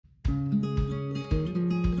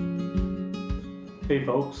Hey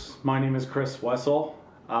folks, my name is Chris Wessel.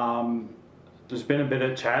 There's been a bit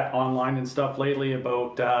of chat online and stuff lately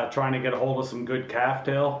about trying to get a hold of some good calf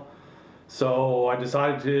tail. So I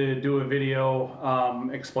decided to do a video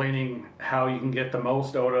explaining how you can get the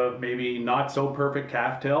most out of maybe not so perfect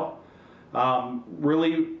calf tail.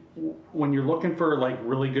 Really, when you're looking for like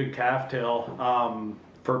really good calf tail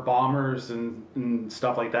for bombers and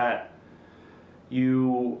stuff like that,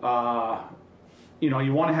 you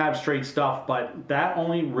want to have straight stuff, but that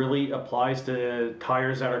only really applies to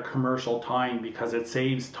tires that are commercial tying because it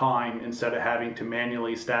saves time instead of having to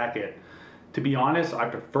manually stack it. To be honest, I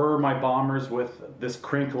prefer my bombers with this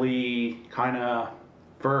crinkly kind of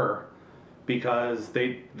fur because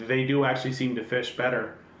they do actually seem to fish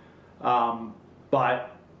better.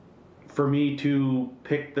 But for me to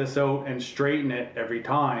pick this out and straighten it every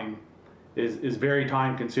time is very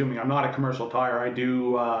time consuming. I'm not a commercial tire. I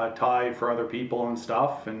do tie for other people and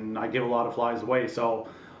stuff, and I give a lot of flies away. So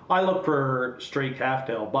I look for straight calf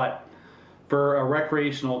tail, but for a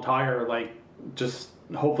recreational tire, like, just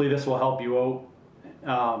hopefully this will help you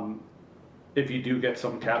out if you do get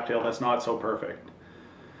some calf tail that's not so perfect.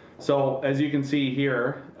 So as you can see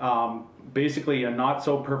here, basically a not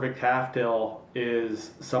so perfect calf tail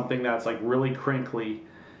is something that's like really crinkly,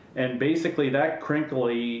 and basically that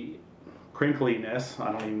crinkliness,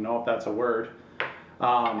 I don't even know if that's a word,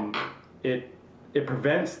 it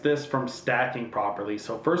prevents this from stacking properly.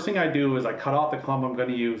 So first thing I do is I cut off the clump I'm going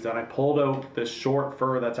to use, and I pulled out this short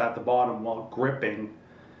fur that's at the bottom while gripping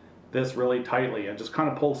this really tightly. I just kind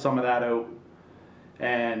of pull some of that out,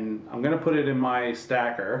 and I'm going to put it in my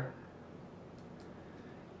stacker.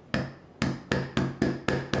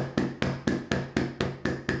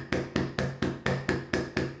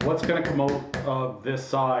 What's going to come out of this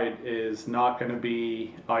side is not going to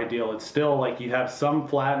be ideal. It's still like you have some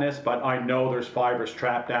flatness, but I know there's fibers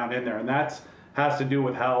trapped down in there, and that has to do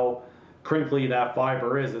with how crinkly that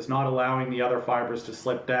fiber is. It's not allowing the other fibers to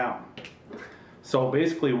slip down. So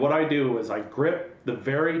basically what I do is I grip the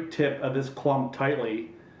very tip of this clump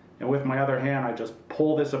tightly, and with my other hand I just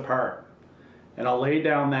pull this apart, and I'll lay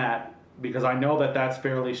down that because I know that that's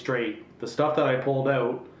fairly straight. The stuff that I pulled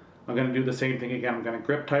out, I'm going to do the same thing again. I'm going to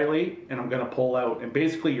grip tightly and I'm going to pull out, and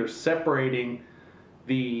basically you're separating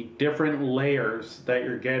the different layers that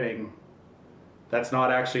you're getting that's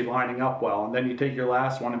not actually lining up well, and then you take your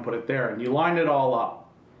last one and put it there and you line it all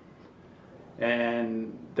up,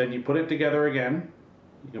 and then you put it together again.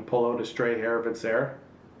 You can pull out a stray hair if it's there,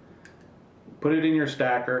 put it in your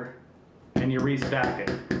stacker, and you restack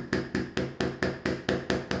it.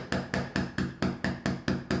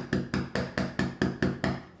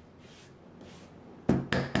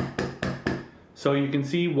 So you can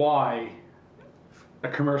see why a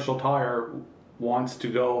commercial tire wants to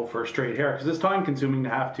go for a straight hair, because it's time consuming to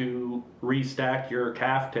have to restack your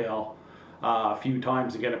calf tail a few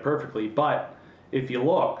times to get it perfectly. But if you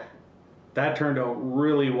look, that turned out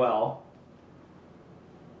really well,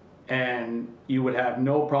 and you would have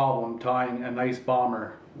no problem tying a nice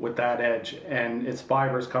bomber with that edge and its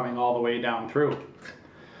fibers coming all the way down through.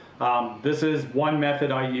 This is one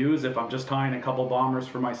method I use if I'm just tying a couple bombers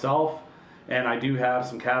for myself and I do have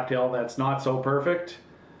some calf tail that's not so perfect.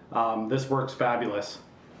 This works fabulous.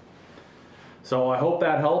 So I hope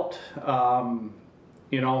that helped. Don't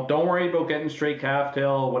worry about getting straight calf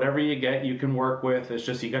tail. Whatever you get, you can work with. It's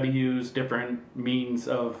just you got to use different means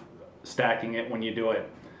of stacking it when you do it.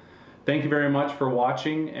 Thank you very much for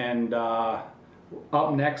watching, and up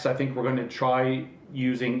next I think we're going to try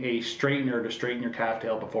using a straightener to straighten your calf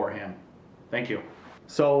tail beforehand. Thank you.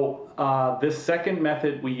 So this second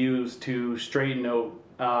method we use to straighten out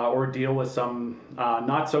or deal with some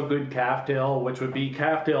not so good calf tail, which would be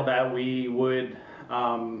calf tail that we would,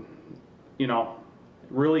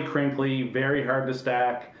 really crinkly, very hard to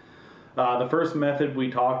stack. The first method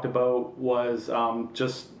we talked about was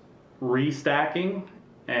just restacking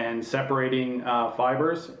and separating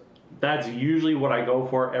fibers. That's usually what I go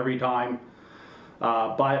for every time.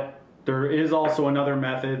 But there is also another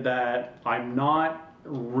method that I'm not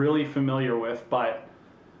really familiar with, but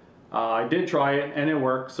I did try it and it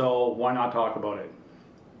worked, so why not talk about it.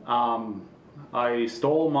 I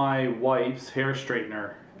stole my wife's hair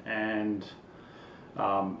straightener, and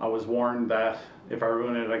I was warned that if I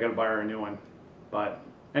ruin it I gotta buy her a new one. But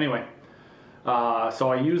anyway, so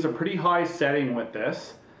I use a pretty high setting with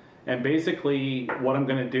this, and basically what I'm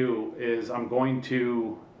going to do is I'm going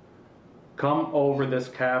to come over this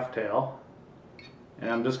calf tail and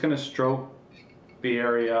I'm just going to stroke the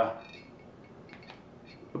area,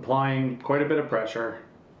 applying quite a bit of pressure,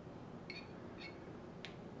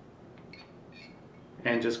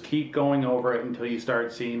 and just keep going over it until you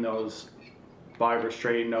start seeing those fiber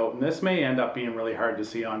straightened out, and this may end up being really hard to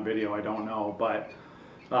see on video, I don't know, but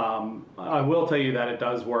I will tell you that it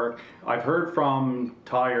does work. I've heard from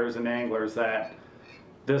tyers and anglers that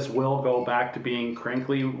this will go back to being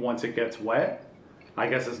crinkly once it gets wet. I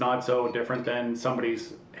guess it's not so different than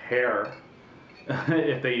somebody's hair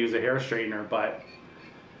if they use a hair straightener, but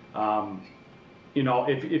you know,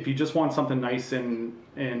 if you just want something nice and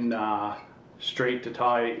straight to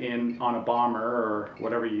tie in on a bomber or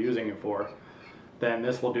whatever you're using it for, then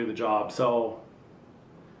this will do the job. So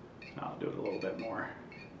I'll do it a little bit more.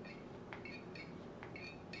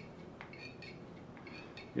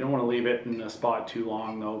 You don't want to leave it in a spot too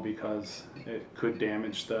long though, because it could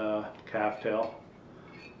damage the calf tail.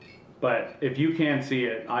 But if you can't see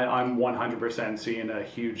it, I'm 100% seeing a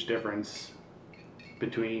huge difference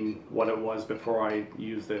between what it was before I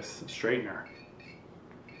used this straightener.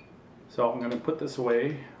 So I'm going to put this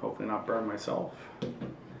away, hopefully not burn myself.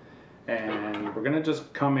 And we're going to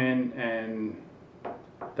just come in, and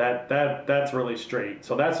that's really straight.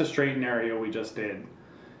 So that's a straightened area we just did.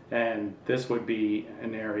 And this would be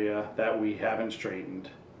an area that we haven't straightened.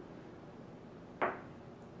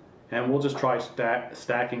 And we'll just try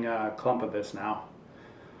stacking a clump of this now.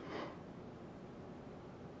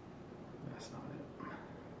 That's not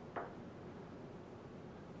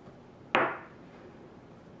it.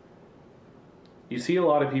 You see a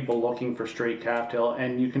lot of people looking for straight calf tail,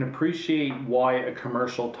 and you can appreciate why a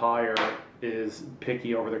commercial tyer is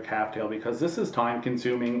picky over their calf tail, because this is time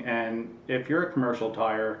consuming, and if you're a commercial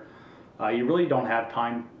tyer, you really don't have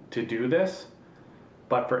time to do this.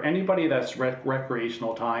 But for anybody that's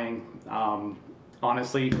recreational tying,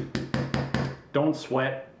 honestly, don't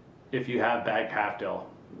sweat if you have bad calf tail.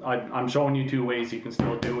 I'm showing you 2 ways you can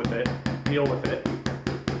still deal with it.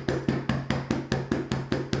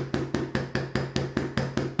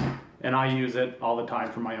 And I use it all the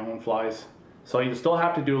time for my own flies. So you still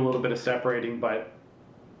have to do a little bit of separating, but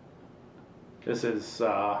this is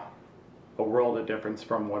a world of difference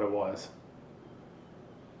from what it was.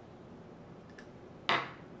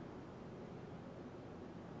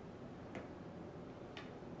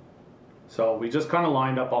 So we just kind of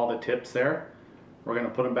lined up all the tips there. We're going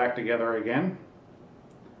to put them back together again,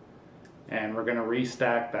 and we're going to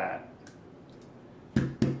restack that.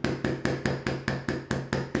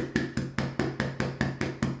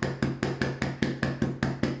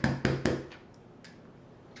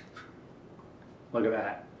 Look at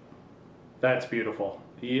that. That's beautiful.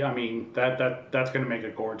 Yeah, I mean, that's going to make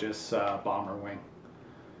a gorgeous bomber wing.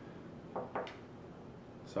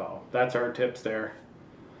 So that's our tips there.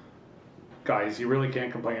 Guys, you really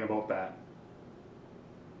can't complain about that.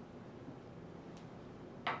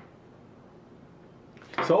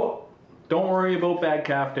 So don't worry about bad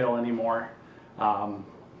calf tail anymore.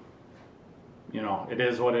 You know, it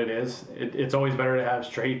is what it is. It's always better to have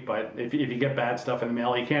straight, but if you get bad stuff in the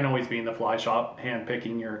mail, you can't always be in the fly shop hand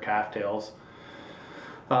picking your calf tails.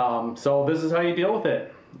 So this is how you deal with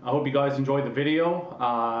it. I hope you guys enjoyed the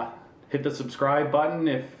video. Hit the subscribe button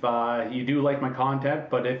if you do like my content,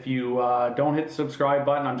 but if you don't hit the subscribe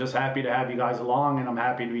button, I'm just happy to have you guys along, and I'm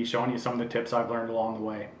happy to be showing you some of the tips I've learned along the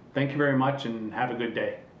way. Thank you very much, and have a good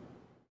day.